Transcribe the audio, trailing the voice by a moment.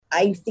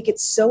I think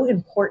it's so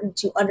important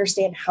to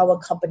understand how a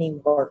company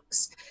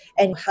works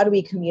and how do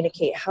we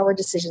communicate? How are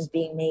decisions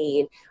being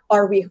made?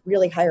 Are we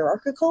really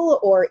hierarchical,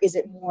 or is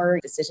it more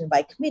decision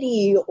by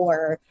committee,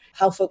 or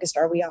how focused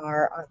are we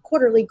on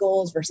quarterly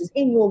goals versus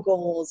annual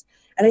goals?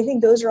 And I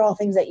think those are all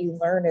things that you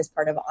learn as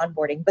part of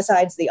onboarding,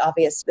 besides the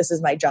obvious, this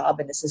is my job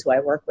and this is who I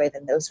work with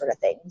and those sort of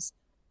things.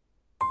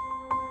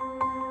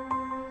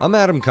 I'm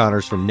Adam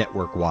Connors from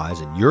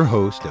NetworkWise and your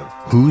host of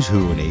Who's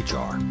Who in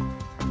HR.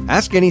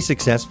 Ask any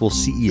successful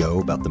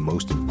CEO about the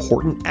most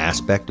important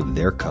aspect of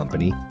their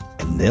company,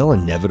 and they'll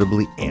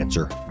inevitably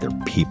answer their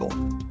people.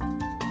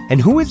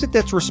 And who is it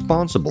that's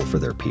responsible for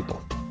their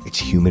people? It's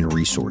human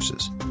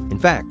resources. In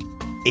fact,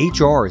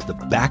 HR is the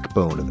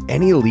backbone of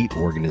any elite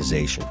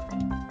organization.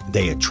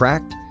 They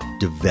attract,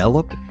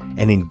 develop,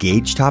 and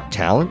engage top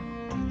talent,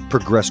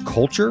 progress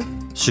culture,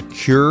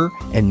 secure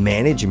and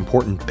manage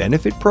important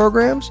benefit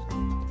programs,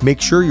 make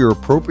sure you're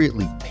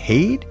appropriately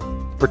paid,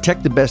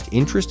 protect the best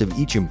interest of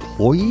each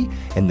employee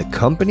and the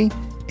company,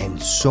 and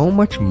so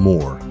much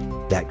more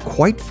that,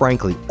 quite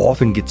frankly,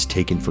 often gets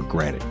taken for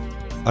granted.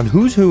 On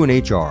Who's Who in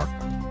HR,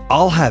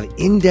 I'll have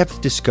in-depth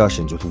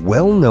discussions with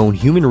well-known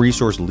human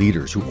resource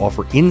leaders who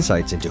offer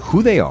insights into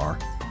who they are,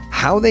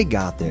 how they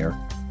got there,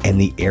 and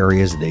the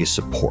areas they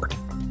support.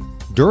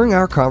 During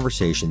our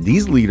conversation,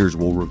 these leaders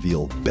will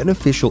reveal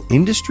beneficial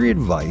industry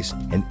advice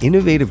and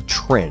innovative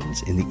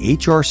trends in the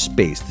HR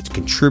space that's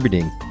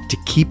contributing to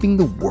keeping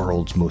the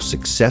world's most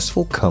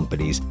successful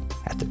companies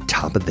at the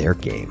top of their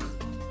game.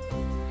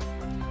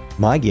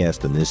 My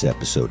guest on this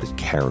episode is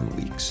Karen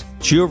Weeks.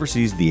 She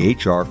oversees the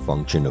HR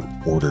function of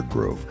Order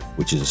Grove,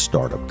 which is a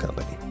startup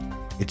company.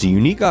 It's a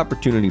unique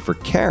opportunity for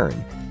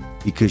Karen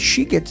because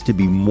she gets to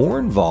be more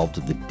involved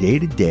with the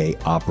day-to-day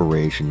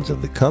operations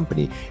of the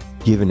company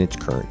given its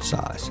current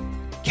size.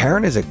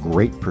 Karen has a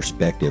great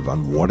perspective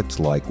on what it's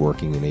like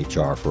working in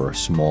HR for a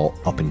small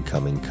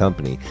up-and-coming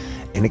company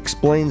and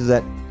explains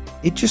that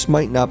it just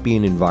might not be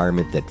an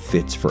environment that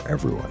fits for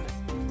everyone.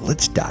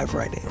 Let's dive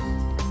right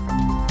in.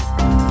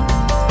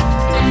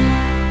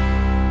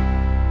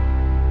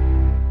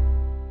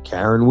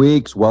 Karen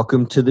Weeks,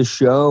 welcome to the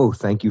show.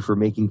 Thank you for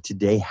making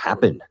today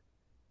happen.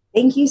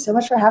 Thank you so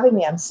much for having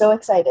me. I'm so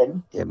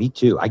excited. Yeah, me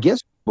too. I guess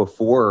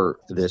before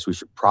this, we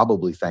should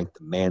probably thank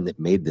the man that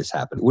made this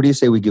happen. What do you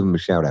say we give him a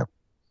shout out?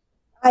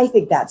 I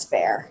think that's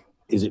fair.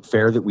 Is it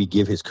fair that we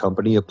give his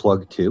company a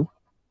plug too?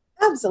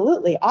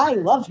 Absolutely. I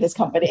love his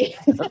company.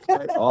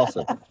 Okay,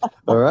 awesome.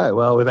 All right.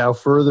 Well, without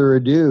further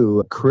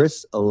ado,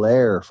 Chris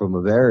Allaire from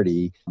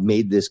Averity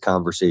made this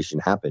conversation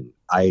happen.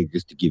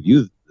 Just to give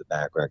you the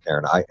background,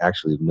 Karen, I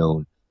actually have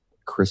known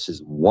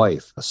Chris's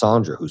wife,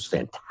 Sandra, who's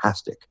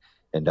fantastic.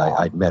 And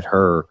I'd met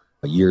her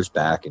years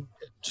back and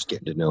just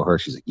getting to know her.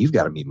 She's like, you've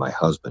got to meet my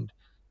husband.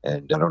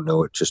 And I don't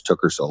know, it just took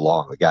her so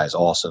long. The guy's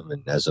awesome.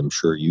 And as I'm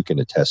sure you can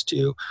attest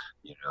to,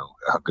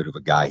 how good of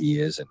a guy he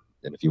is. And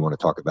if you want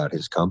to talk about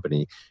his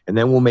company, and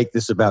then we'll make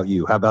this about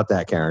you. How about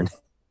that, Karen?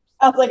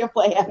 Sounds like a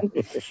plan.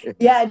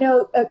 Yeah,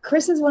 no,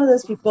 Chris is one of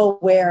those people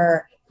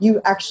where you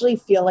actually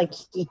feel like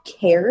he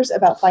cares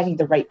about finding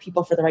the right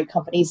people for the right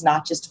companies,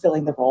 not just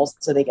filling the roles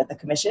so they get the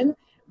commission.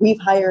 We've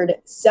hired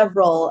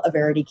several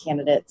Averity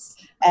candidates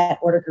at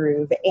Order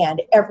Grove,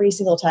 and every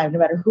single time, no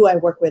matter who I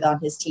work with on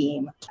his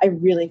team, I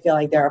really feel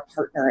like they're a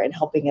partner in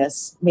helping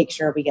us make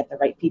sure we get the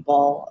right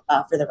people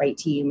for the right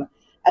team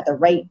at the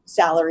right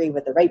salary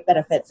with the right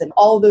benefits and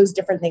all those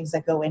different things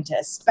that go into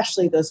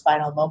especially those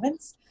final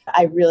moments.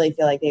 I really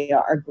feel like they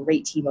are a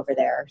great team over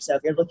there. So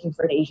if you're looking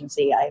for an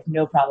agency, I have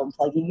no problem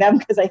plugging them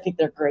because I think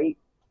they're great.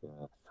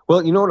 Yeah.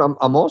 Well, you know what?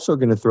 I'm also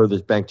going to throw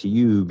this back to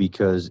you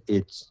because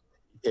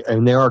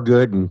and they are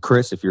good. And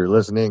Chris, if you're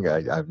listening,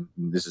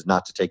 this is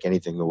not to take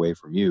anything away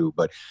from you,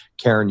 but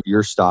Karen,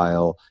 your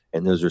style,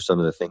 and those are some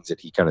of the things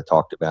that he kind of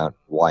talked about,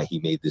 why he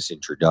made this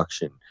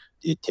introduction.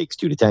 It takes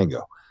two to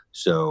tango.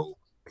 So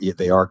yeah,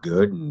 they are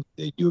good and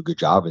they do a good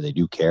job and they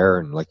do care.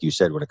 And like you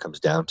said, when it comes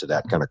down to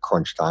that kind of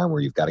crunch time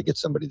where you've got to get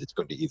somebody that's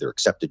going to either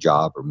accept a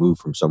job or move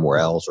from somewhere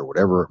else or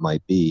whatever it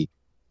might be,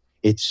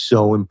 it's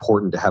so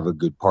important to have a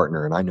good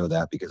partner. And I know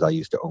that because I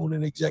used to own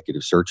an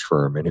executive search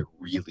firm and it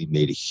really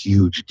made a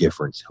huge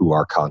difference who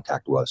our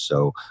contact was.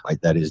 So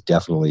that is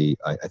definitely,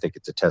 I think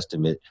it's a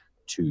testament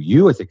to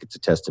you. I think it's a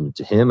testament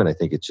to him. And I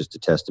think it's just a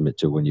testament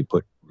to when you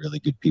put really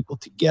good people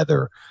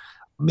together,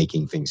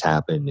 making things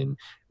happen and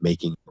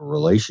making a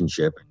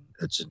relationship. And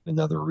that's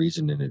another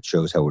reason. And it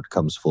shows how it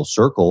comes full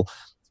circle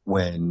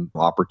when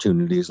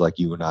opportunities like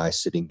you and I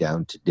sitting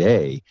down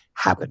today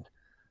happen.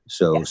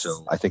 So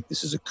I think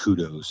this is a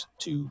kudos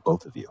to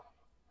both of you.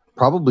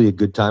 Probably a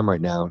good time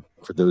right now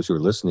for those who are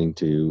listening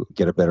to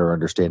get a better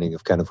understanding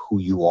of kind of who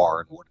you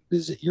are and what it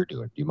is that you're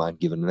doing. Do you mind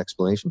giving an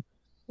explanation?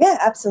 Yeah,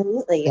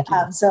 absolutely.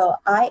 So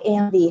I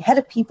am the head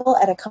of people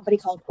at a company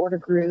called Order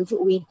Grove.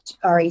 We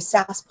are a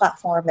SaaS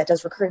platform that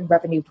does recurring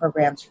revenue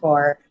programs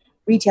for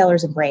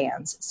retailers and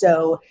brands.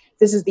 So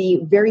this is the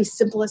very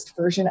simplest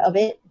version of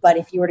it. But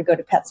if you were to go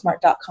to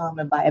PetSmart.com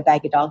and buy a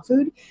bag of dog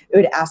food, it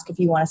would ask if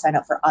you want to sign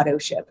up for auto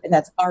ship. And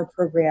that's our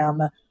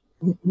program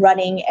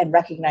running and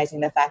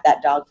recognizing the fact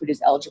that dog food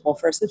is eligible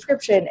for a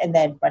subscription, and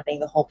then running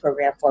the whole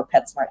program for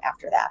PetSmart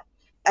after that.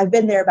 I've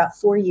been there about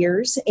 4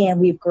 years, and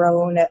we've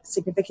grown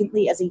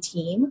significantly as a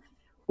team.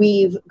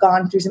 We've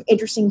gone through some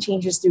interesting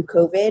changes through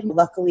COVID.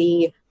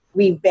 Luckily,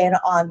 we've been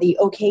on the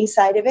okay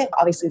side of it.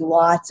 Obviously,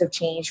 lots of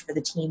change for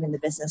the team and the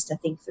business to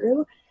think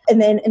through. And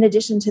then in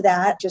addition to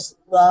that, just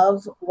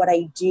love what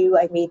I do.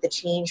 I made the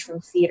change from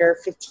theater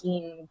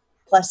 15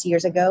 plus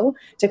years ago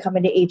to come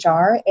into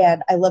HR.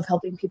 And I love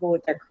helping people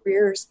with their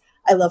careers.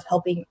 I love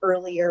helping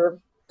earlier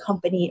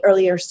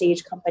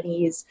stage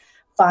companies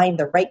find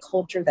the right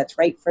culture that's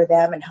right for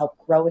them and help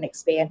grow and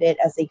expand it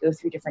as they go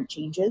through different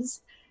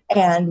changes.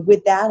 And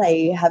with that,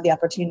 I have the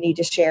opportunity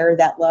to share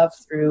that love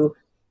through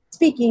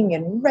speaking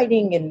and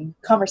writing and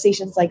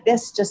conversations like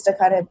this, just to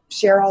kind of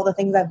share all the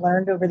things I've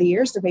learned over the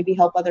years to maybe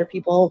help other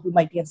people who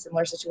might be in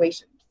similar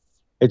situations.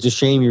 It's a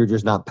shame you're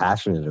just not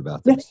passionate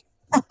about this.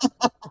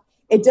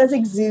 It does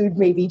exude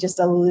maybe just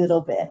a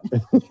little bit.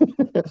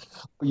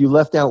 You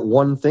left out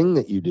one thing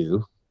that you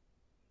do.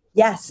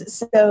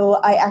 Yes. So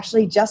I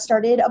actually just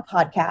started a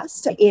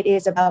podcast. It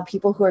is about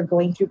people who are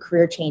going through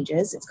career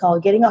changes. It's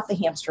called Getting Off the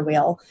Hamster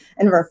Wheel,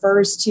 and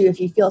refers to if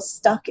you feel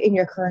stuck in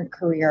your current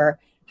career,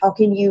 how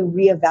can you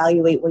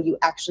reevaluate what you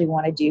actually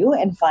want to do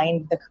and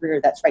find the career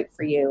that's right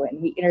for you?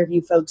 And we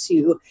interview folks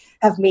who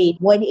have made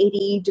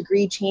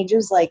 180-degree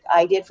changes like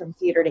I did from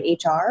theater to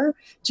HR,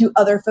 to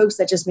other folks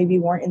that just maybe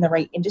weren't in the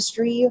right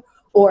industry,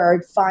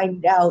 or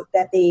find out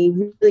that they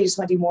really just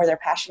want to do more of their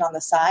passion on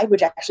the side,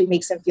 which actually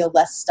makes them feel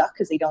less stuck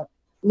because they don't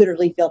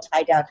literally feel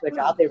tied down to a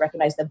job. They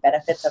recognize the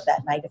benefits of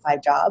that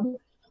 9-to-5 job.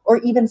 Or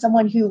even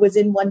someone who was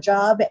in one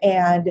job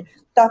and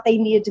thought they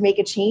needed to make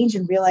a change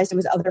and realized there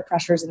was other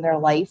pressures in their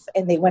life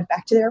and they went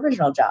back to their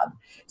original job.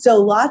 So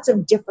lots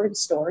of different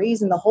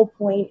stories. And the whole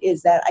point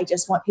is that I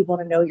just want people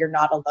to know you're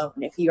not alone.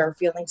 If you are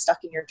feeling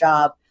stuck in your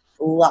job,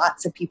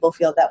 lots of people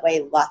feel that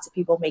way. Lots of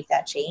people make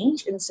that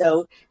change. And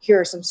so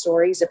here are some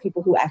stories of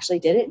people who actually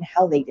did it and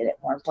how they did it,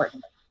 more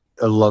importantly.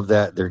 I love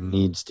that. There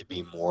needs to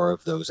be more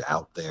of those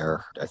out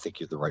there. I think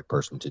you're the right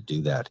person to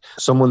do that.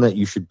 Someone that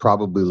you should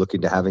probably look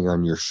into having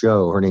on your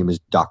show, her name is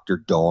Dr.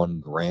 Dawn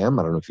Graham.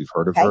 I don't know if you've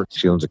heard of her.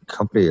 She owns a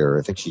company, or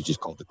I think she's just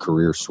called the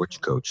Career Switch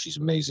Coach. She's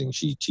amazing.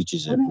 She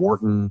teaches at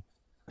Wharton.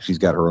 She's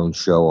got her own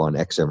show on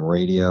XM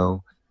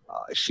Radio.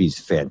 She's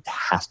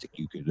fantastic.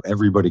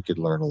 Everybody could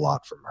learn a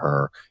lot from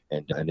her.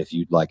 And if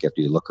you'd like,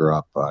 after you look her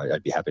up,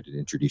 I'd be happy to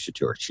introduce you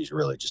to her. She's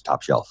really just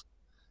top shelf.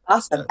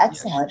 Awesome.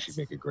 Excellent. Yeah, she'd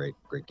make a great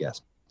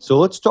guest. So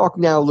let's talk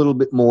now a little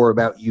bit more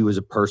about you as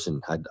a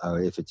person.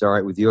 If it's all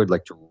right with you, I'd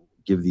like to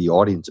give the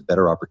audience a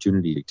better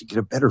opportunity to get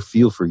a better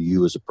feel for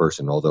you as a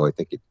person, although I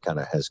think it kind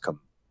of has come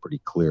pretty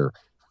clear.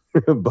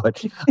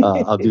 But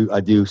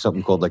I do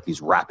something called like these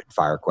rapid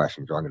fire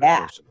questions, where I'm going to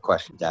throw some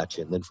questions at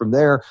you. And then from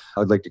there,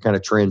 I'd like to kind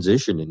of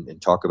transition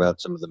and talk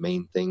about some of the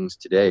main things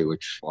today,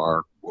 which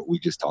are what we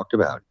just talked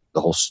about,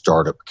 the whole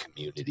startup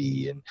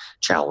community and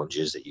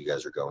challenges that you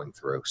guys are going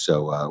through.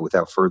 So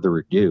without further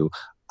ado,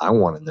 I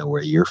want to know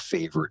where your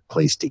favorite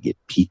place to get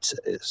pizza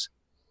is.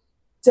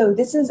 So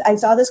I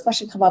saw this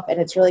question come up, and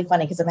it's really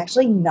funny because I'm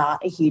actually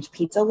not a huge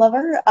pizza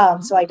lover.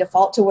 So I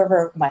default to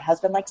wherever my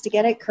husband likes to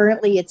get it.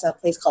 Currently, it's a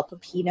place called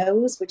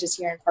Peppino's, which is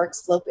here in Park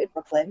Slope in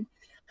Brooklyn.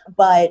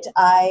 But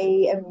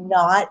I am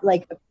not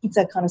like a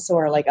pizza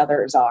connoisseur like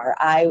others are.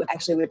 I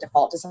actually would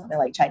default to something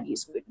like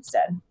Chinese food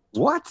instead.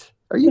 What?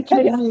 Are you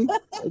kidding me?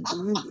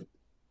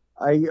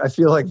 I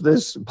feel like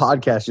this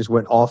podcast just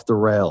went off the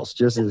rails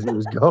just as it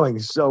was going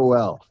so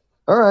well.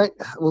 All right.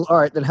 Well, all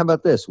right. Then how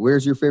about this?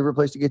 Where's your favorite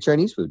place to get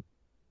Chinese food?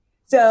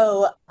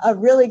 So a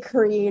really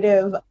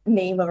creative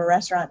name of a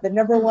restaurant, the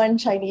number one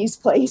Chinese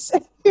place.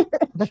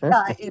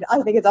 I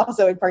think it's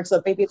also in Park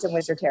Slope. Maybe it's in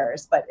Windsor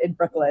Terrace, but in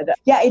Brooklyn.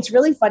 Yeah, it's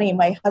really funny.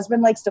 My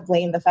husband likes to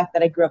blame the fact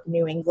that I grew up in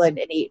New England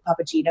and ate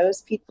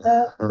Papagino's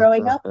pizza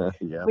growing up,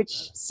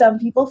 which some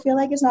people feel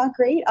like is not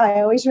great.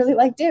 I always really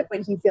liked it,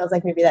 but he feels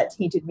like maybe that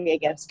tainted me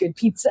against good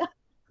pizza.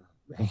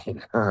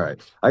 Man, all right.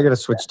 I got to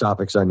switch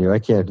topics on you. I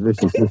can't.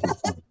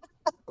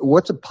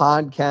 What's a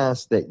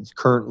podcast that's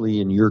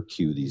currently in your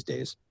queue these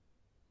days?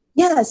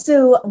 Yeah,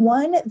 so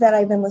one that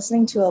I've been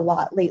listening to a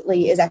lot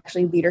lately is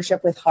actually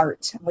Leadership with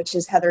Heart, which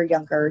is Heather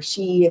Younger.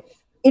 She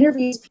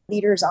interviews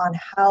leaders on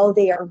how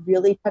they are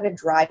really kind of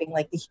driving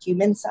like the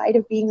human side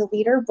of being a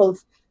leader,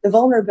 both the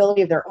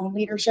vulnerability of their own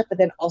leadership, but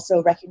then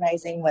also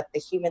recognizing what the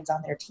humans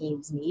on their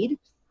teams need.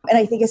 And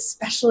I think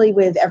especially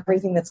with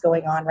everything that's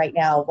going on right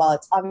now, while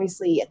it's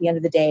obviously at the end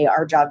of the day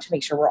our job to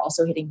make sure we're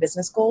also hitting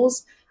business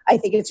goals, I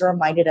think it's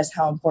reminded us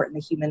how important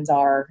the humans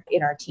are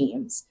in our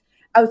teams.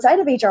 Outside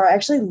of HR, I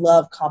actually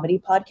love comedy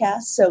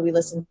podcasts. So we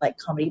listen to like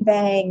Comedy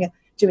Bang.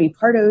 Jimmy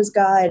Pardo's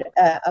got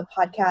a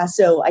podcast.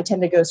 So I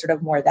tend to go sort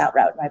of more that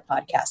route in my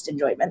podcast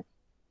enjoyment.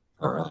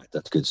 All right.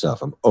 That's good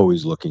stuff. I'm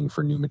always looking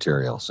for new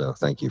material. So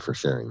thank you for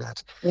sharing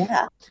that.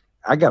 Yeah.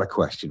 I got a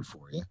question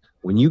for you.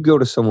 When you go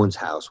to someone's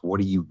house,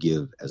 what do you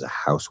give as a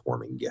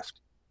housewarming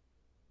gift?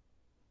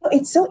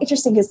 It's so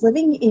interesting because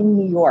living in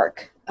New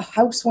York, a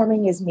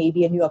housewarming is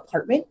maybe a new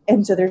apartment.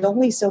 And so there's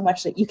only so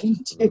much that you can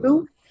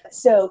do.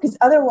 So, because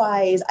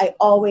otherwise,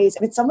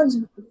 if it's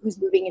someone who's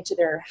moving into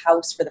their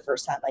house for the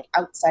first time, like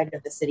outside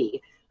of the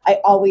city, I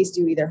always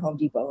do either Home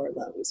Depot or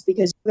Lowe's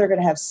because they're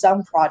going to have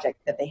some project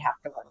that they have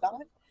to work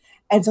on.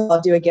 And so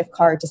I'll do a gift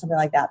card to something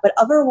like that. But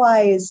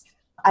otherwise,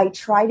 I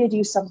try to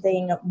do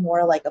something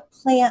more like a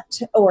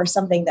plant or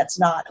something that's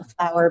not a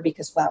flower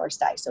because flowers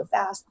die so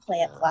fast.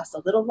 Plants last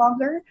a little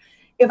longer.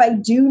 If I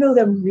do know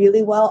them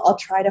really well, I'll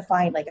try to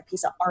find like a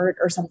piece of art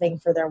or something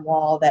for their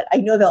wall that I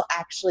know they'll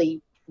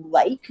actually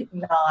like,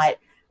 not,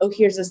 oh,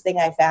 here's this thing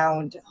I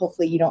found.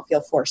 Hopefully you don't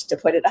feel forced to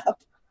put it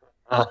up.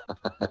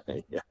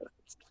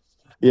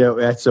 Yeah,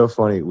 that's so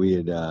funny.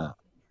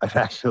 I've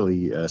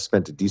actually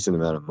spent a decent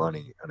amount of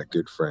money on a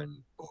good friend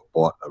who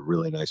bought a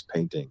really nice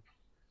painting,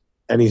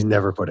 and he's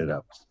never put it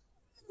up.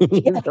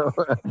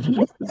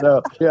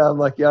 So yeah, I'm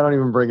like, yeah, I don't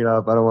even bring it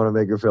up. I don't want to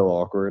make her feel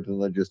awkward.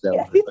 And then just that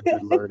was a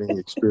good learning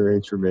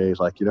experience for me. It's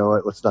like, you know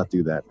what? Let's not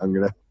do that. I'm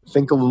gonna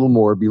think a little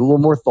more, be a little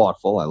more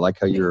thoughtful. I like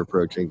how you're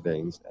approaching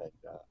things,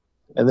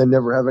 and then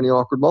never have any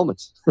awkward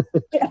moments.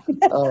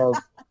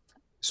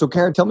 So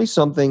Karen, tell me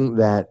something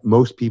that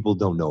most people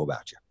don't know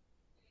about you.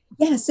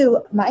 Yeah,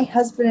 so my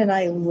husband and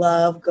I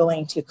love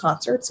going to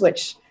concerts,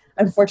 which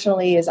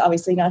unfortunately is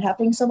obviously not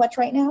happening so much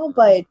right now,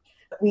 but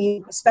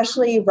we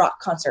especially rock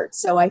concerts.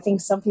 So I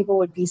think some people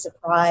would be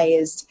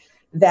surprised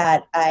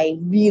that I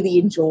really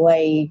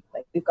enjoy,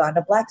 like we've gone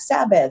to Black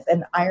Sabbath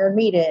and Iron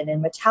Maiden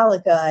and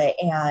Metallica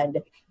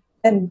and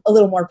a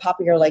little more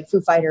popular like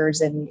Foo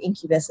Fighters and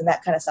Incubus and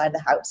that kind of side of the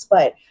house.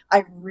 But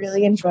I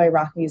really enjoy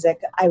rock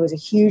music. I was a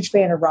huge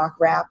fan of rock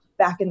rap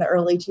back in the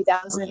early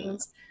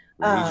 2000s.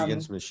 Rage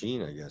Against the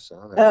Machine, I guess.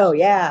 Oh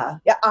yeah.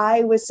 Yeah.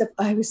 I was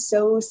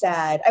so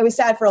sad. I was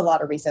sad for a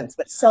lot of reasons,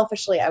 but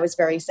selfishly, I was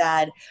very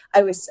sad.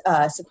 I was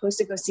supposed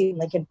to go see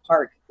Linkin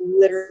Park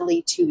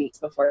literally 2 weeks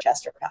before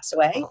Chester passed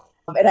away.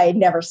 And I had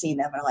never seen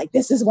them. And I'm like,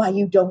 this is why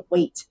you don't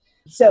wait.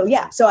 So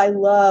yeah, so I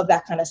love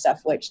that kind of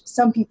stuff, which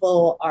some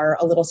people are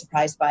a little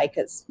surprised by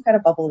because I'm kind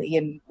of bubbly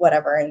and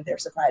whatever, and they're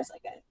surprised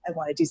like I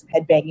want to do some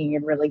headbanging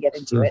and really get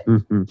into it.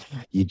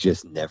 You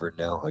just never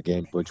know.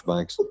 Again, Butch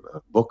Banks,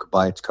 book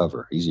by its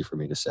cover. Easy for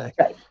me to say.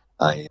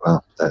 Right.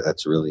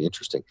 That's really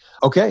interesting.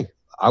 Okay,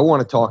 I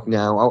want to talk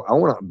now. I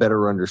want to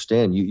better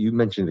understand. You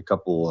mentioned a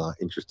couple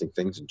interesting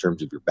things in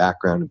terms of your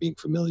background and being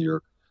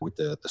familiar with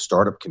the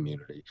startup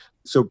community.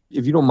 So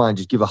if you don't mind,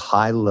 just give a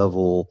high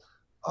level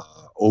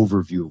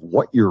overview of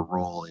what your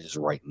role is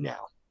right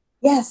now.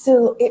 Yeah,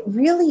 so it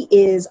really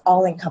is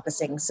all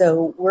encompassing.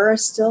 So we're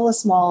still a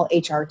small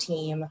HR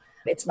team.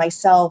 It's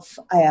myself.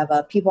 I have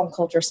a people and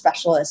culture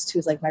specialist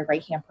who's like my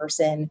right-hand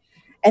person.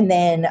 And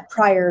then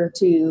prior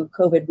to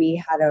COVID, we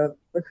had a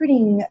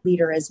recruiting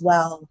leader as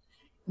well.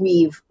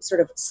 We've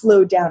sort of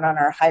slowed down on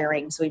our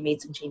hiring, so we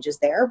made some changes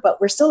there, but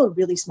we're still a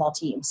really small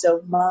team.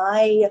 So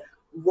my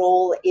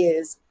role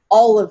is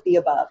all of the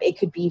above. It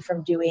could be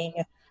from doing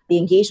the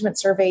engagement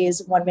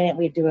surveys. 1 minute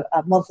we do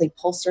a monthly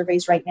pulse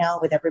surveys right now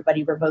with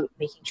everybody remote,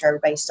 making sure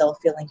everybody's still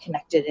feeling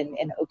connected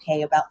and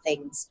okay about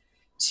things,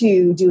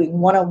 to doing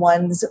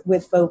one-on-ones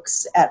with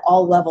folks at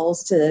all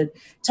levels to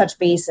touch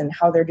base and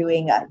how they're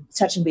doing,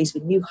 touching base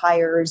with new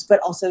hires, but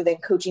also then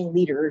coaching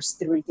leaders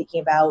through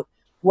thinking about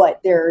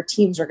what their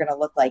teams are going to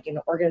look like and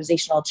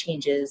organizational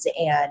changes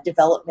and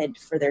development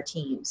for their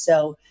team.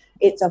 So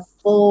it's a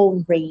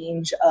full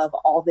range of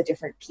all the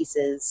different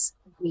pieces.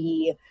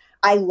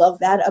 I love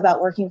that about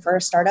working for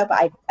a startup.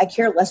 I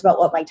care less about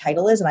what my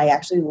title is, and I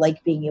actually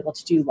like being able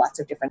to do lots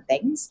of different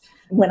things.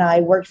 When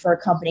I worked for a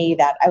company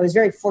that I was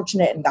very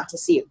fortunate and got to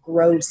see it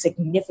grow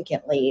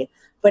significantly,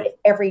 but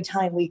every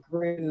time we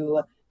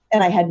grew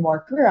and I had more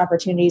career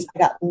opportunities, I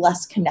got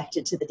less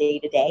connected to the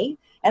day-to-day,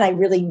 and I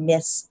really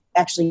miss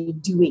actually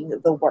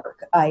doing the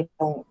work. I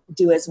don't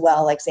do as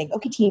well like saying,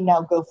 okay, team,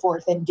 now go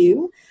forth and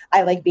do.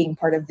 I like being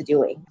part of the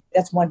doing.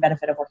 That's one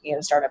benefit of working at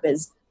a startup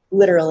is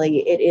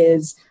literally it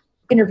is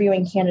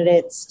interviewing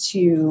candidates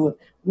to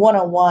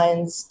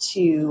one-on-ones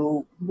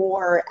to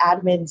more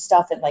admin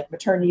stuff and like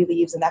maternity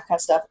leaves and that kind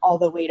of stuff, all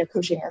the way to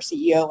coaching our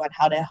CEO on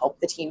how to help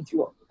the team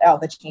through all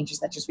the changes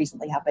that just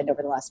recently happened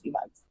over the last few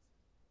months.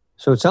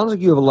 So it sounds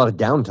like you have a lot of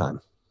downtime.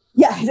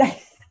 Yeah,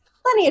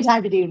 plenty of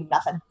time to do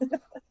nothing.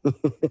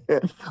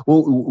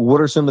 Well,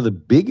 what are some of the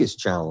biggest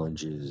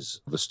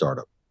challenges of a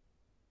startup?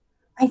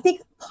 I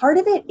think part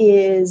of it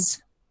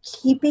is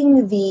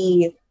keeping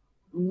the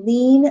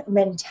lean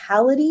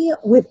mentality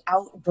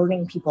without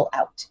burning people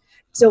out.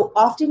 So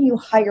often you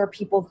hire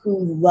people who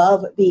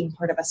love being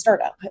part of a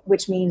startup,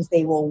 which means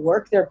they will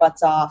work their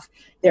butts off.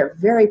 They're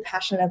very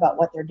passionate about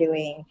what they're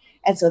doing.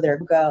 And so they're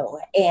go.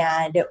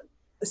 And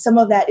some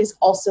of that is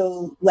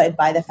also led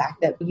by the fact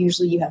that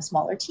usually you have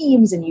smaller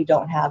teams and you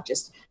don't have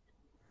just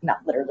not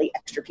literally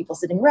extra people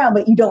sitting around,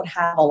 but you don't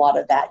have a lot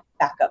of that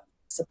backup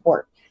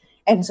support.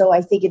 And so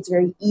I think it's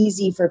very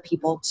easy for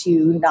people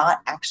to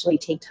not actually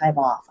take time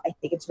off. I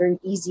think it's very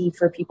easy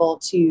for people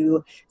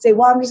to say,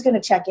 well, I'm just going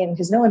to check in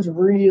because no one's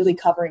really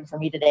covering for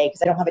me today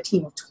because I don't have a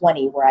team of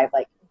 20 where I've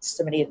like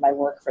disseminated my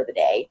work for the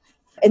day.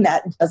 And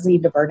that does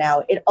lead to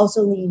burnout. It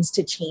also leads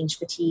to change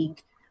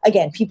fatigue.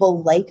 again,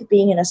 people like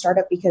being in a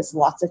startup because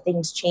lots of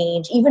things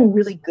change, even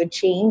really good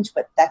change,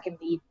 but that can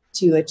lead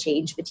to a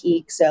change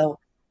fatigue. So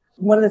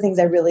one of the things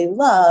I really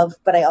love,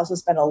 but I also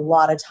spend a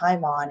lot of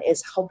time on,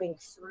 is helping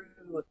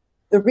through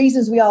the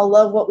reasons we all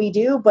love what we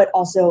do, but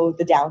also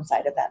the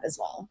downside of that as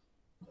well.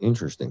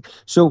 Interesting.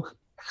 So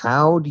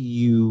how do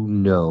you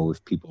know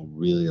if people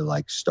really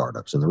like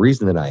startups? And the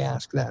reason that I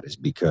ask that is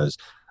because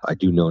I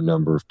do know a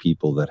number of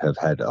people that have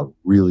had a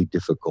really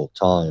difficult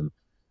time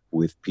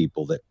with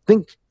people that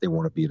think they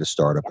want to be at a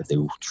startup, but they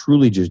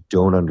truly just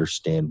don't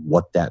understand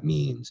what that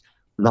means.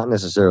 Not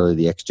necessarily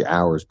the extra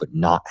hours, but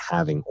not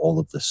having all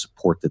of the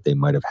support that they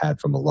might have had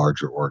from a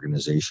larger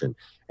organization,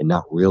 and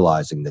not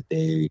realizing that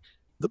the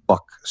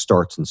buck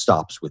starts and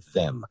stops with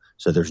them.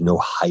 So there's no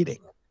hiding.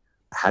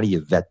 How do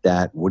you vet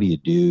that? What do you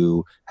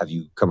do? Have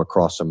you come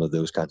across some of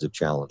those kinds of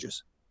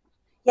challenges?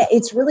 Yeah,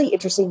 it's really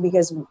interesting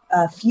because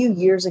a few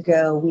years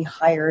ago, we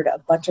hired a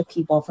bunch of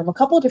people from a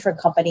couple of different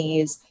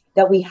companies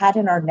that we had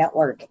in our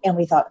network. And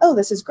we thought, oh,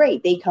 this is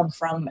great. They come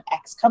from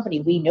X company.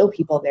 We know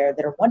people there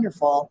that are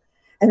wonderful.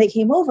 And they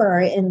came over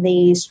and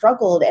they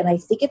struggled. And I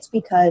think it's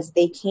because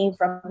they came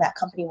from that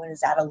company when it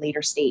was at a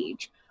later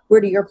stage,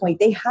 where to your point,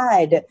 they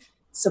had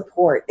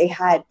support, they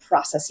had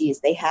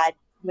processes, they had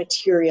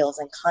materials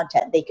and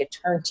content they could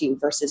turn to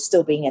versus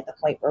still being at the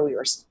point where we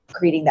were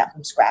creating that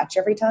from scratch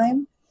every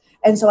time.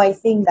 And so I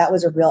think that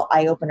was a real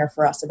eye opener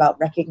for us about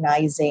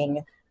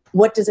recognizing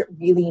what does it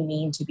really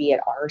mean to be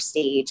at our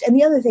stage. And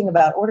the other thing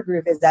about Order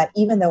Groove is that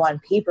even though on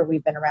paper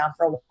we've been around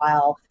for a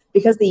while,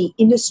 because the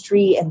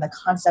industry and the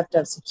concept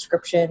of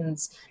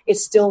subscriptions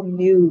is still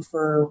new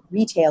for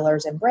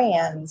retailers and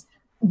brands,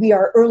 we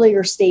are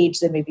earlier stage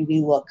than maybe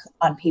we look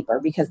on paper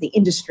because the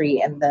industry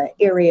and the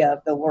area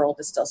of the world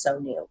is still so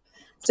new.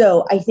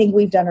 So I think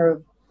we've done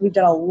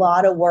a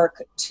lot of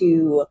work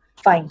to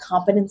find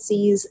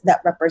competencies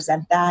that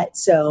represent that.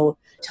 So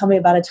tell me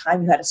about a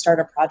time you had to start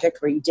a project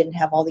where you didn't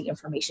have all the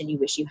information you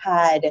wish you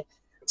had.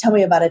 Tell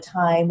me about a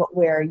time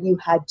where you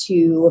had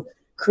to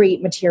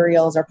create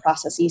materials or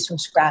processes from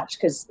scratch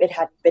because it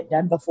hadn't been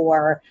done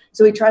before.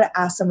 So we try to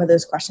ask some of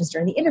those questions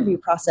during the interview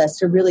process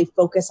to really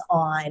focus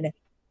on,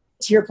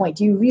 to your point,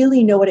 do you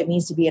really know what it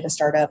means to be at a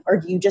startup, or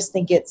do you just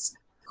think it's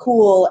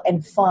cool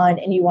and fun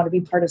and you want to be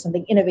part of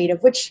something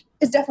innovative, which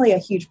is definitely a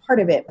huge part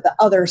of it, but the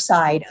other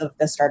side of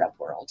the startup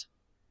world.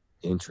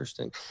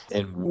 Interesting.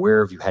 And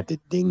where have you had to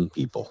ding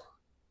people?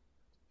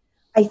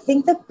 I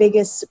think the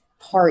biggest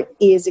part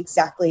is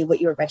exactly what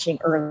you were mentioning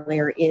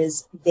earlier,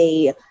 is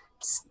they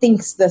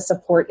thinks the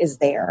support is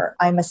there.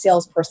 I'm a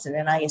salesperson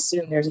and I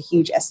assume there's a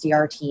huge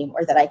SDR team,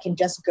 or that I can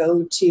just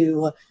go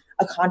to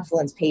a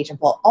Confluence page and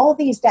pull all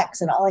these decks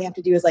and all I have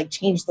to do is like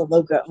change the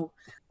logo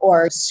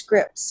or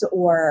scripts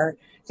or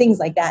things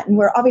like that. And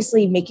we're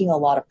obviously making a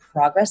lot of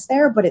progress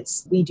there, but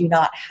we do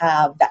not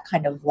have that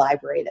kind of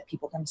library that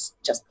people can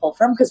just pull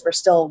from because we're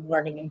still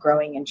learning and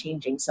growing and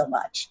changing so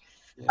much.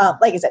 Yeah.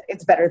 Like I said,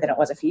 it's better than it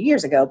was a few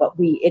years ago, but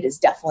it is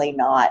definitely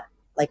not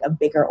like a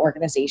bigger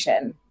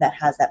organization that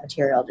has that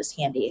material just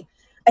handy.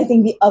 I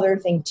think the other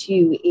thing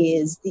too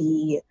is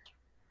the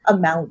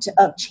amount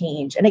of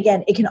change. And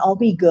again, it can all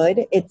be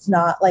good. It's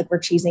not like we're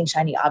chasing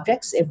shiny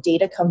objects. If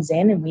data comes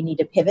in and we need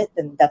to pivot,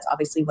 then that's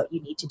obviously what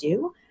you need to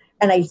do.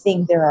 And I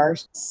think there are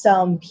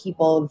some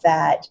people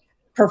that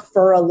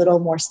prefer a little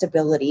more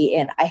stability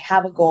in, I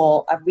have a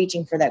goal, I'm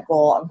reaching for that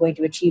goal, I'm going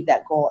to achieve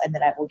that goal, and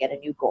then I will get a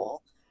new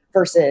goal.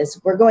 Versus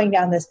we're going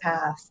down this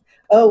path,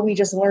 oh, we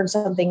just learned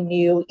something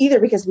new, either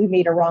because we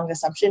made a wrong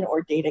assumption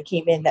or data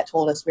came in that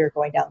told us we were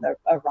going down the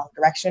wrong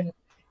direction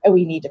and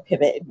we need to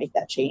pivot and make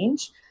that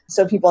change.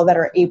 So people that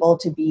are able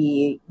to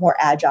be more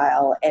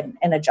agile and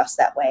adjust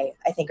that way,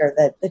 I think are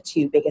the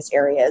two biggest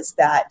areas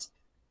that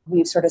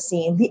we've sort of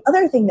seen. The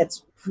other thing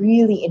that's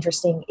really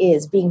interesting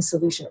is being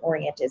solution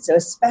oriented. So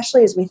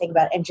especially as we think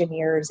about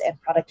engineers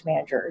and product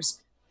managers,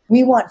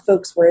 we want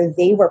folks where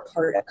they were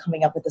part of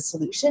coming up with a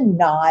solution,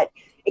 not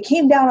it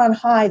came down on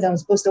high that I'm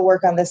supposed to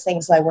work on this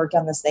thing, so I worked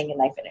on this thing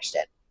and I finished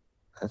it.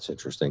 That's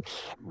interesting.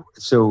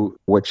 So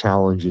what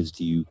challenges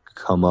do you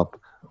come up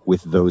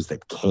with those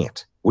that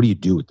can't? What do you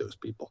do with those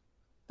people?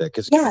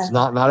 Because it's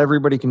not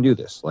everybody can do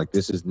this. Like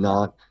this is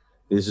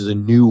a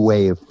new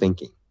way of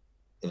thinking.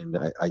 And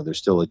there's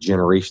still a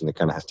generation that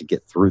kind of has to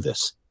get through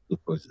this.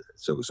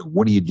 So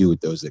what do you do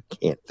with those that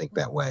can't think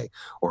that way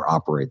or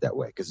operate that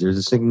way? Because there's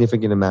a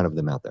significant amount of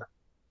them out there.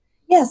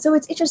 Yeah, so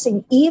it's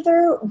interesting.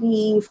 Either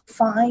we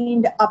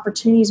find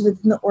opportunities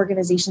within the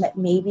organization that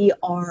maybe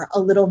are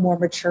a little more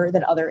mature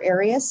than other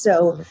areas.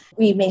 So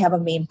we may have a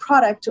main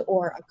product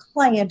or a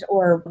client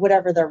or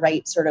whatever the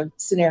right sort of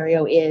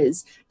scenario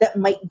is that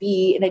might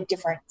be in a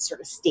different sort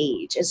of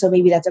stage. And so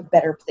maybe that's a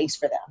better place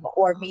for them.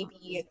 Or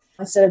maybe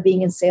instead of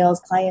being in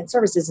sales, client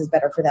services is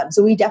better for them.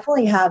 So we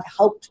definitely have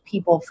helped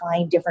people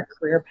find different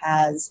career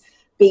paths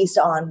based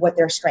on what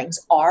their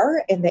strengths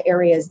are in the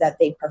areas that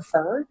they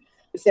prefer,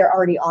 if they're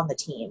already on the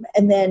team.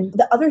 And then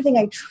the other thing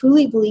I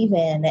truly believe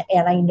in,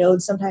 and I know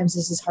sometimes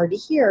this is hard to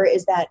hear,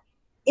 is that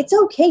it's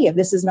okay if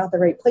this is not the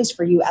right place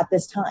for you at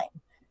this time.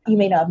 You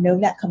may not have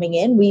known that coming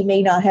in. We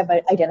may not have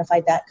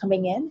identified that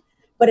coming in,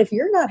 But if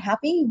you're not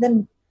happy,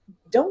 then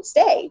don't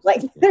stay.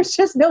 Like there's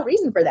just no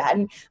reason for that.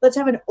 And let's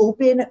have an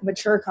open,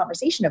 mature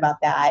conversation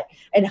about that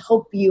and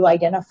help you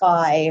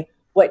identify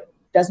what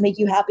does make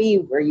you happy,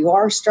 where you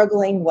are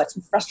struggling, what's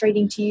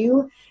frustrating to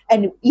you.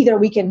 And either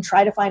we can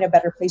try to find a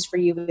better place for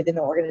you within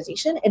the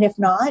organization. And if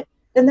not,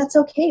 then that's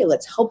okay.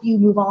 Let's help you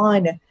move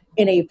on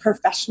in a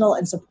professional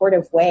and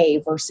supportive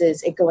way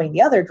versus it going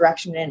the other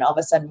direction. And all of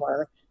a sudden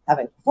we're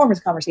having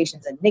performance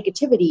conversations and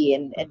negativity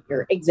and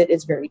your exit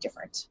is very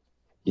different.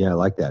 Yeah, I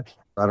like that.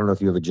 I don't know if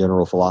you have a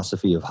general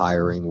philosophy of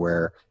hiring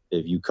where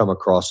if you come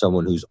across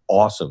someone who's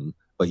awesome,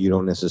 but you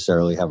don't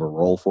necessarily have a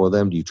role for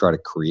them, do you try to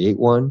create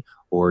one,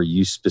 or are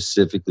you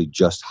specifically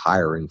just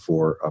hiring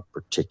for a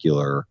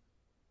particular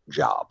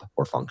job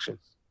or function?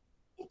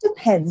 It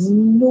depends.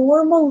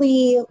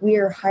 Normally,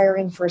 we're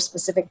hiring for a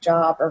specific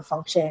job or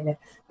function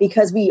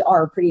because we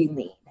are pretty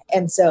lean.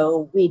 And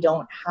so we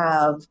don't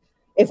have,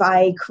 if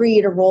I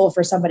create a role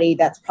for somebody,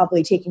 that's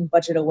probably taking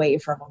budget away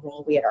from a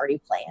role we had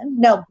already planned.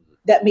 Now,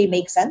 that may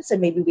make sense. And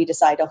maybe we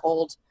decide to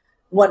hold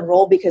one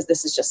role because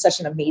this is just such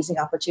an amazing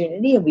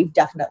opportunity. And we've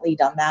definitely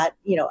done that,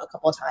 a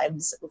couple of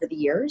times over the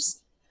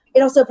years.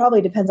 It also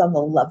probably depends on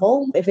the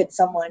level. If it's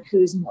someone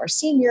who's more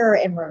senior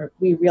and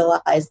we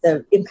realize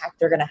the impact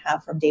they're going to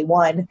have from day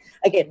one,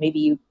 again, maybe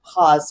you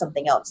pause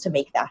something else to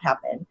make that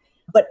happen.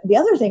 But the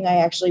other thing I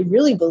actually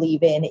really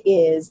believe in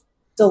is,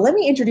 so let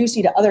me introduce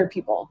you to other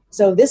people.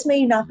 So this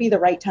may not be the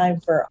right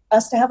time for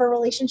us to have a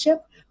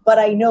relationship, but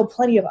I know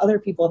plenty of other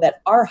people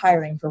that are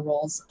hiring for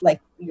roles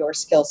like your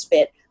skills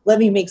fit. Let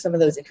me make some of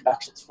those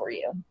introductions for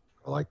you.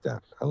 I like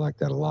that. I like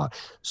that a lot.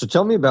 So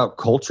tell me about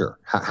culture.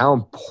 How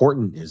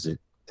important is it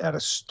at a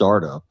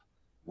startup?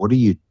 What are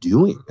you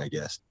doing, I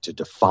guess, to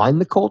define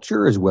the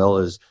culture as well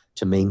as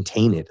to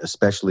maintain it,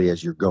 especially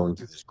as you're going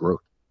through this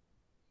growth?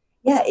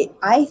 Yeah,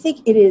 I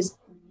think it is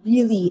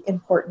really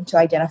important to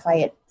identify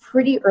it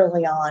pretty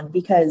early on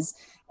because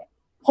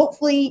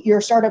hopefully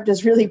your startup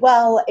does really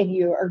well and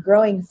you are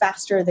growing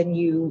faster than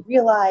you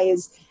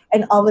realize.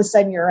 And all of a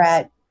sudden you're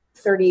at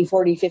 30,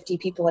 40, 50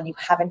 people and you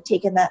haven't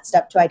taken that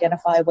step to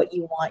identify what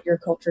you want your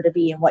culture to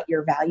be and what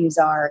your values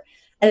are.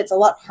 And it's a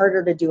lot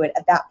harder to do it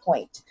at that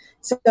point.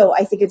 So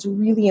I think it's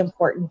really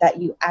important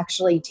that you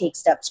actually take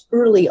steps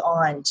early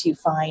on to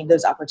find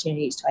those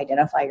opportunities to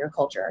identify your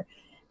culture.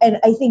 And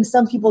I think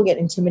some people get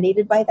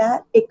intimidated by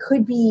that. It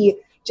could be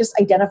just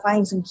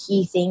identifying some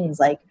key things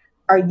like,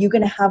 are you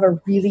going to have a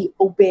really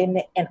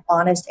open and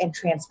honest and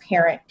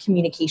transparent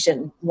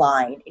communication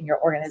line in your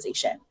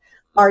organization?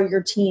 Are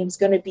your teams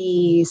going to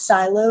be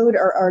siloed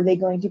or are they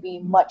going to be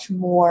much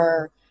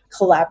more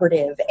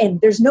collaborative?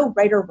 And there's no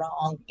right or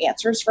wrong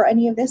answers for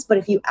any of this, but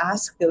if you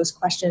ask those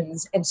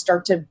questions and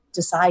start to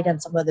decide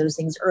on some of those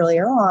things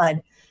earlier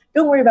on,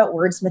 don't worry about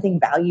wordsmithing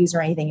values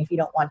or anything if you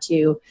don't want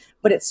to,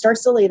 but it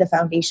starts to lay the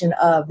foundation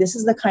of this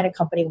is the kind of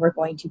company we're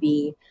going to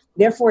be.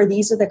 Therefore,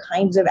 these are the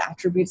kinds of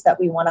attributes that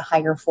we want to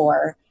hire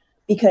for,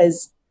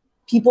 because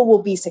people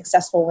will be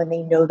successful when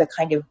they know the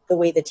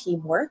way the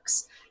team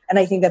works. And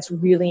I think that's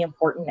really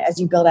important as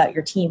you build out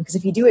your team, because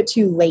if you do it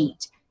too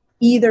late,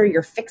 either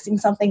you're fixing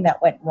something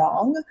that went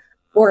wrong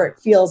or it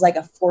feels like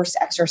a forced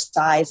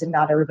exercise and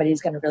not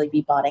everybody's going to really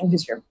be bonding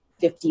because you're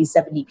 50,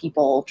 70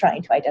 people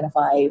trying to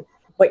identify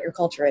what your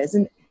culture is.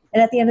 And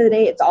at the end of the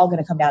day, it's all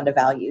going to come down to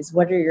values.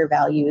 What are your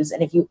values?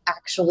 And if you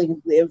actually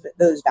live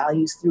those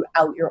values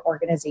throughout your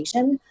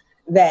organization,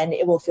 then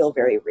it will feel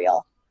very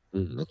real.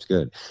 That's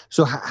good.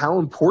 So how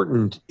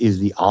important is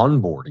the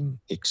onboarding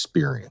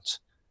experience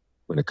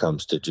when it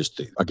comes to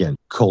just, again,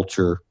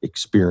 culture,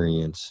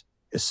 experience,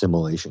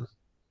 assimilation?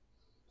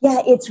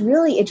 Yeah, it's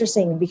really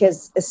interesting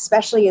because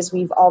especially as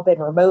we've all been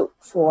remote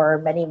for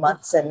many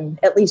months, and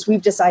at least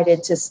we've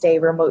decided to stay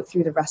remote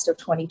through the rest of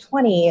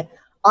 2020,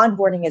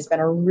 onboarding has been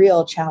a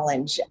real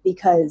challenge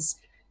because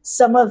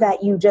some of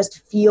that you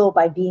just feel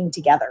by being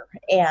together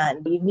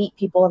and you meet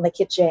people in the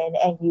kitchen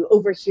and you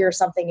overhear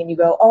something and you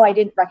go, oh, I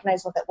didn't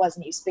recognize what that was.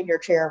 And you spin your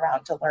chair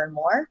around to learn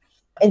more.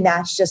 And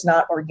that's just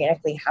not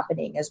organically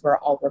happening as we're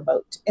all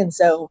remote. And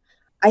so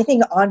I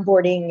think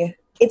onboarding,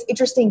 it's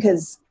interesting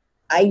because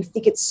I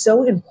think it's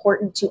so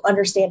important to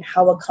understand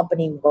how a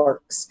company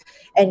works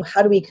and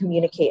how do we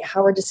communicate?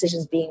 How are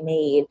decisions being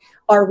made?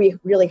 Are we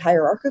really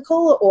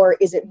hierarchical or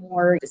is it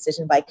more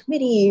decision by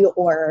committee,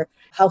 or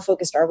how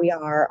focused are we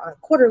on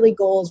quarterly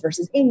goals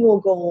versus annual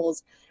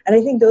goals? And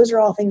I think those are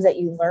all things that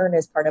you learn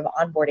as part of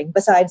onboarding,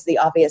 besides the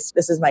obvious,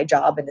 this is my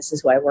job and this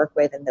is who I work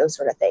with and those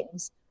sort of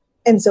things.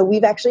 And so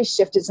we've actually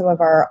shifted some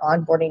of our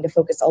onboarding to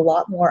focus a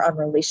lot more on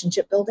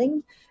relationship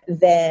building.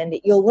 Then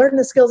you'll learn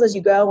the skills as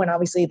you go. And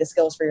obviously the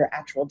skills for your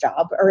actual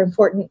job are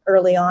important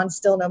early on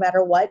still, no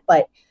matter what.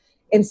 But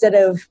instead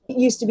of, it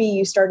used to be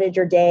you started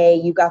your day,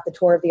 you got the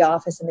tour of the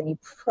office, and then you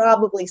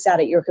probably sat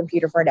at your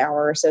computer for an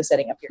hour or so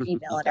setting up your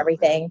email and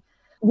everything.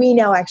 We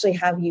now actually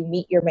have you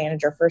meet your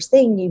manager first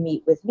thing. You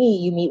meet with me,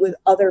 you meet with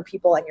other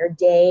people on your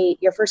day.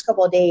 Your first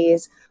couple of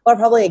days are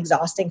probably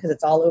exhausting because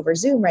it's all over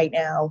Zoom right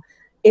now,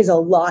 is a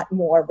lot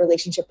more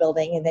relationship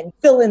building, and then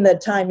fill in the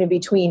time in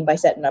between by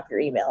setting up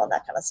your email and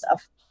that kind of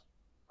stuff.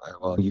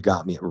 Well, you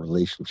got me at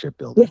relationship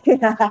building.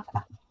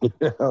 You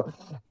know?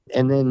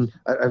 And then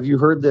have you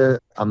heard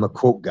I'm a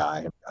quote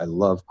guy. I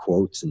love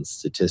quotes and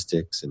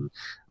statistics. And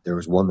there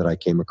was one that I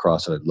came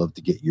across that I'd love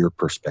to get your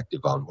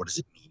perspective on. What does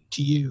it mean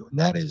to you? And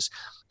that is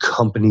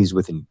companies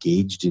with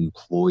engaged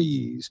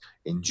employees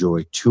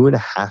enjoy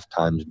 2.5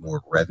 times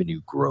more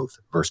revenue growth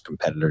versus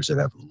competitors that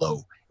have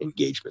low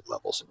engagement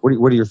levels.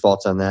 What are your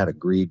thoughts on that?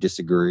 Agree,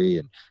 disagree?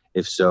 And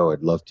if so,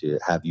 I'd love to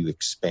have you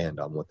expand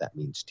on what that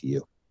means to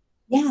you.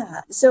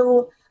 Yeah.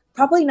 So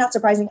probably not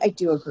surprising. I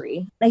do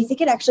agree. And I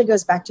think it actually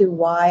goes back to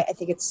why I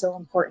think it's so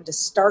important to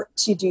start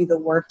to do the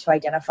work to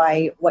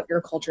identify what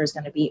your culture is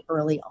going to be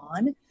early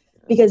on.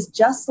 Because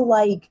just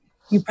like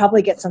you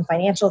probably get some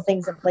financial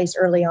things in place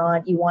early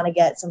on, you want to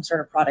get some sort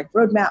of product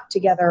roadmap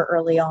together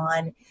early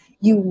on.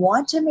 You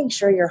want to make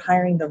sure you're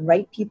hiring the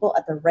right people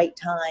at the right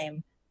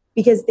time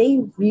because they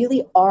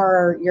really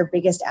are your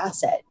biggest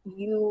asset.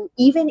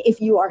 Even if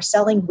you are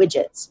selling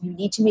widgets, you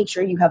need to make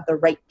sure you have the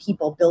right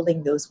people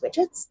building those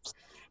widgets.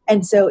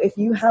 And so if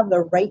you have the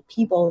right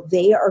people,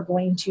 they are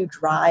going to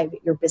drive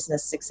your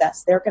business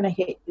success. They're going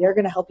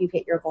to help you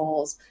hit your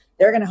goals.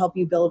 They're going to help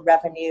you build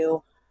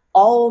revenue,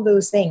 all of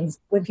those things.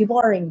 When people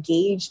are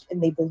engaged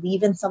and they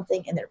believe in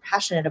something and they're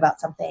passionate about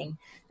something,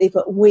 they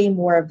put way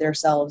more of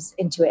themselves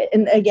into it.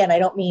 And again, I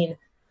don't mean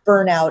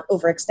burnout,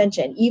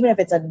 overextension. Even if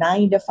it's a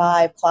 9 to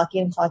 5 clock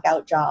in, clock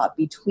out job,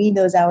 between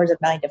those hours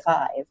of 9 to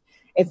 5,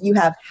 if you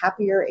have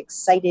happier,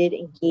 excited,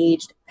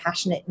 engaged,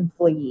 passionate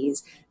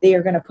employees, they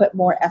are going to put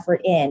more effort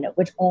in,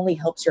 which only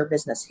helps your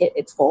business hit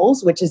its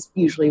goals, which is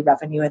usually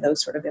revenue and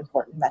those sort of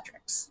important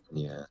metrics.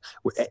 Yeah.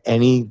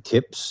 Any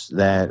tips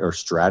that or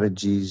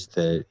strategies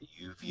that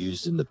you've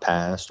used in the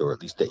past, or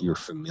at least that you're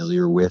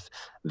familiar with,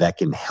 that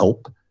can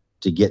help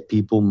to get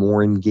people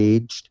more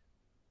engaged?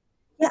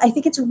 Yeah, I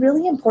think it's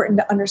really important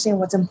to understand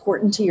what's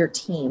important to your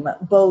team,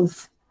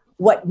 both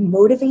what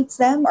motivates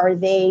them. Are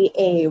they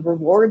a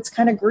rewards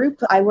kind of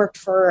group? I worked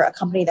for a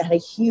company that had a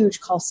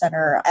huge call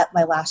center at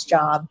my last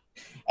job,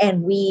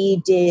 and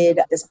we did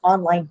this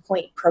online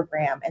point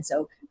program. And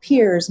so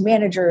peers,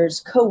 managers,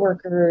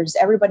 coworkers,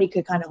 everybody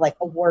could kind of like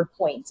award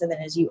points. And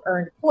then as you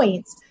earned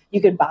points, you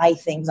could buy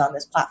things on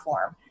this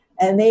platform.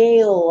 And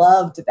they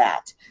loved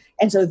that.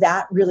 And so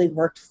that really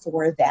worked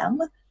for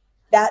them.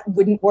 That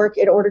wouldn't work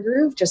at Order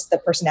Groove. Just the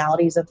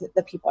personalities of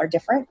the people are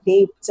different.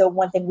 So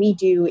one thing we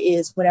do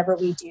is whenever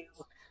we do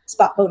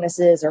spot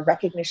bonuses or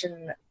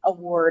recognition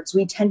awards,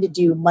 we tend to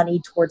do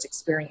money towards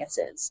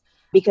experiences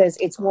because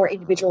it's more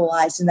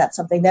individualized, and that's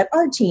something that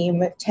our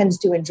team tends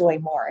to enjoy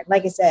more. And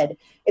like I said,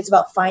 it's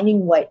about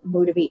finding what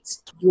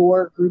motivates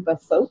your group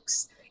of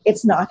folks.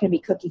 It's not going to be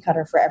cookie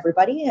cutter for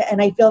everybody.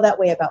 And I feel that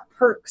way about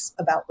perks,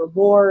 about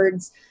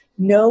rewards.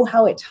 Know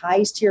how it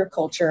ties to your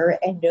culture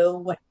and know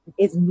what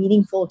is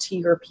meaningful to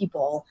your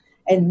people.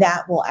 And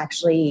that will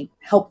actually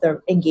help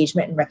the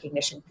engagement and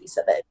recognition piece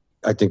of it.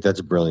 I think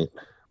that's brilliant.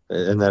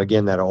 And that,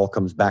 again, that all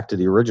comes back to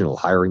the original,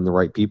 hiring the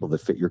right people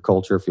that fit your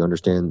culture. If you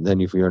understand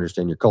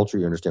your culture,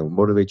 you understand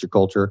what motivates your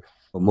culture.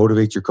 What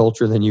motivates your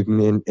culture, then you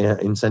can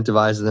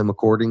incentivize them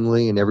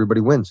accordingly, and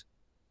everybody wins.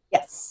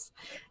 Yes.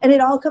 And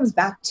it all comes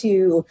back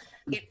to,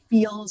 it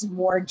feels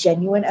more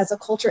genuine as a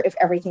culture if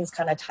everything's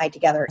kind of tied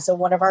together. So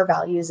one of our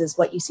values is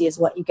what you see is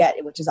what you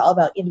get, which is all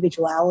about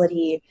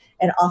individuality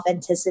and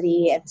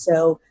authenticity. And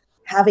so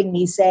having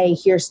me say,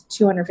 here's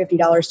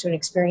 $250 to an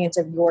experience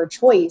of your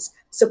choice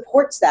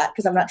supports that,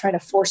 because I'm not trying to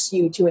force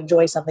you to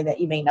enjoy something that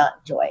you may not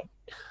enjoy.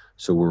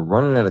 So we're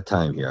running out of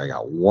time here. I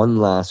got one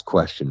last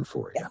question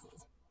for you. Yes.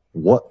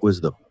 What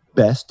was the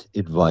best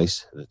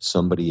advice that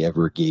somebody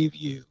ever gave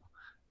you?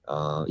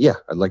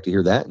 I'd like to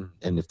hear that.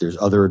 And if there's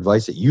other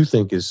advice that you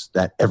think is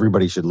that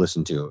everybody should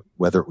listen to,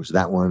 whether it was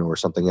that one or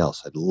something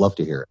else, I'd love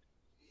to hear it.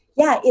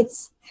 Yeah,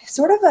 it's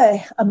sort of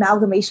a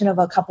amalgamation of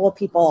a couple of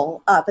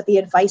people, but the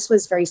advice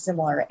was very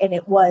similar. And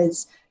it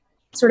was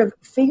sort of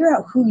figure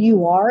out who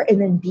you are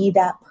and then be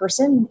that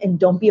person, and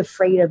don't be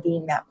afraid of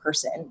being that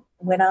person.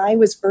 When I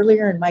was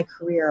earlier in my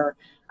career,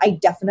 I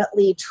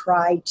definitely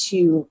tried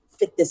to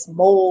fit this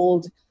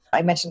mold.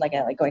 I mentioned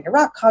I like going to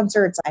rock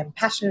concerts. I'm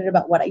passionate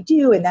about what I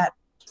do, and that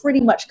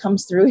pretty much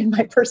comes through in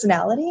my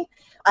personality.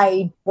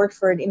 I worked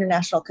for an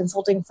international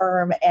consulting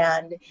firm,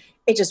 and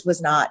it just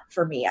was not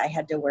for me. I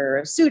had to wear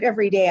a suit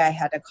every day. I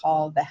had to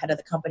call the head of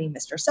the company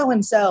Mr.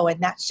 So-and-so,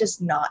 and that's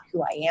just not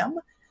who I am.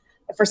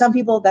 For some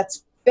people,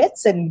 that's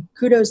fits, and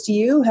kudos to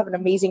you, have an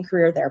amazing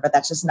career there, but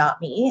that's just not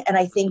me. And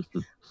I think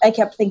I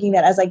kept thinking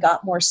that as I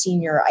got more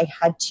senior, I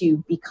had to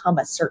become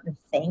a certain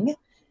thing.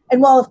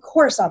 And while of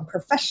course I'm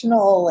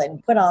professional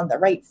and put on the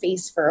right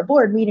face for a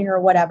board meeting or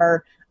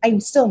whatever,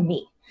 I'm still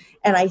me.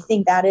 And I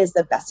think that is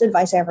the best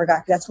advice I ever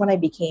got. That's when I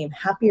became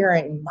happier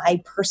in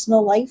my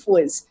personal life,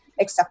 was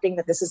accepting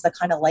that this is the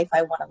kind of life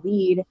I want to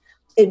lead.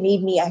 It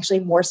made me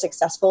actually more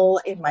successful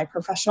in my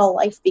professional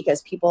life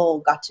because people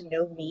got to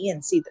know me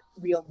and see the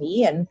real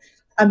me. And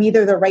I'm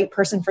either the right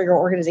person for your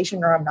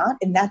organization or I'm not,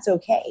 and that's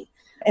okay.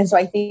 And so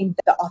I think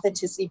the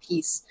authenticity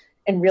piece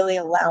and really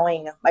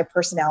allowing my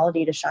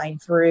personality to shine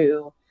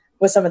through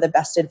was some of the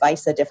best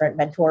advice that different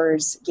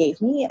mentors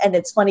gave me. And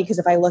it's funny because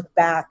if I look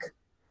back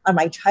on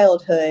my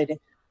childhood,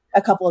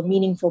 a couple of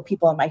meaningful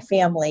people in my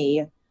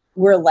family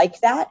were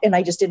like that. And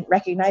I just didn't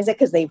recognize it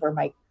because they were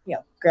my,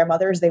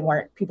 grandmothers. They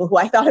weren't people who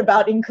I thought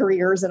about in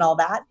careers and all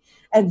that.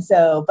 And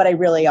so, but I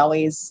really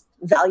always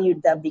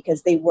valued them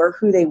because they were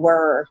who they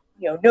were,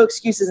 no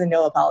excuses and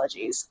no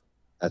apologies.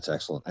 That's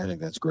excellent. I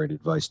think that's great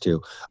advice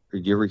too.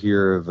 Did you ever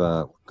hear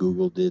of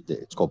Google did?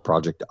 It's called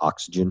Project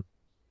Oxygen.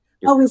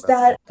 Is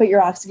that put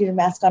your oxygen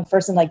mask on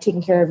first and like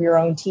taking care of your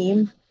own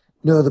team?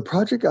 No, the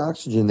Project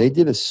Oxygen, they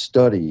did a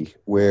study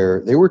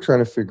where they were trying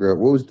to figure out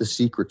what was the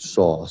secret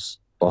sauce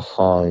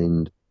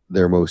behind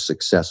their most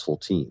successful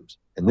teams.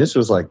 And this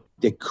was like,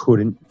 they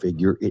couldn't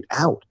figure it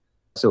out.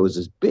 So it was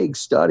this big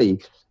study.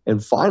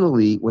 And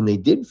finally, when they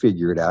did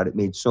figure it out, it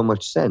made so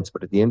much sense.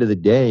 But at the end of the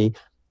day,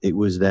 it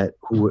was that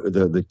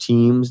the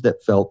teams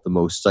that felt the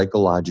most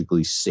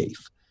psychologically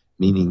safe,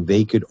 meaning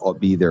they could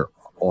be their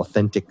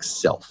authentic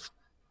self.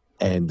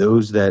 And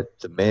those that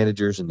the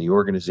managers and the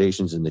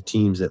organizations and the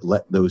teams that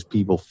let those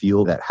people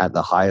feel that had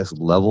the highest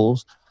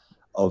levels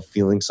of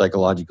feeling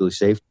psychologically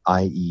safe,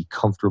 i.e.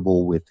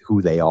 comfortable with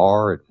who they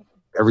are and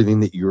everything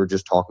that you were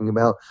just talking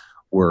about,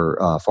 were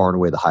far and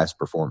away the highest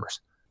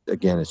performers.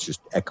 Again, it's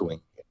just echoing,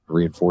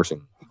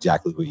 reinforcing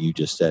exactly what you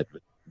just said,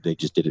 but they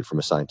just did it from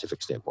a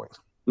scientific standpoint.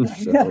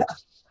 So,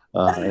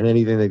 and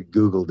anything that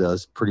Google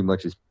does pretty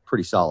much is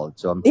pretty solid.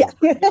 So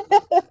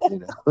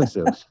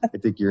so I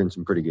think you're in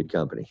some pretty good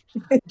company.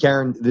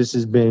 Karen, this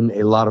has been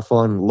a lot of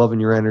fun. Loving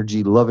your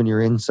energy, loving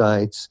your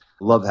insights.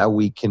 Love how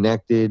we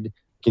connected.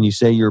 Can you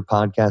say your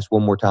podcast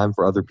one more time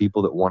for other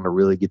people that want to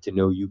really get to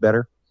know you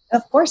better?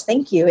 Of course.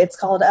 Thank you. It's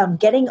called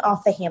Getting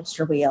Off the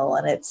Hamster Wheel,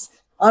 and it's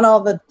on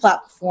all the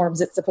platforms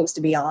it's supposed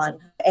to be on.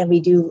 And we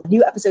do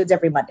new episodes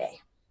every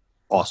Monday.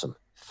 Awesome.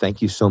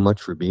 Thank you so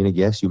much for being a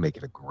guest. You make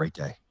it a great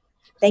day.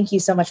 Thank you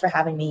so much for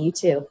having me. You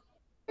too.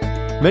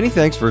 Many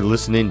thanks for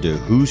listening to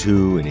Who's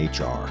Who in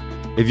HR.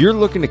 If you're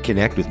looking to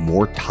connect with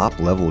more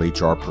top-level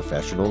HR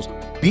professionals,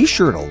 be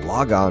sure to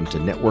log on to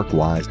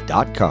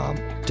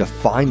networkwise.com to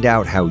find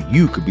out how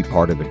you could be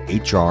part of an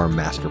HR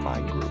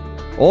mastermind group.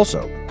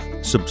 Also,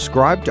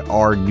 subscribe to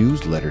our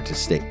newsletter to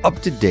stay up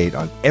to date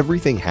on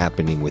everything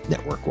happening with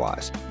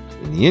NetworkWise.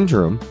 In the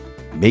interim,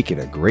 make it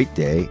a great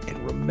day and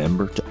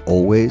remember to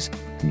always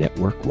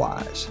network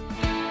wise.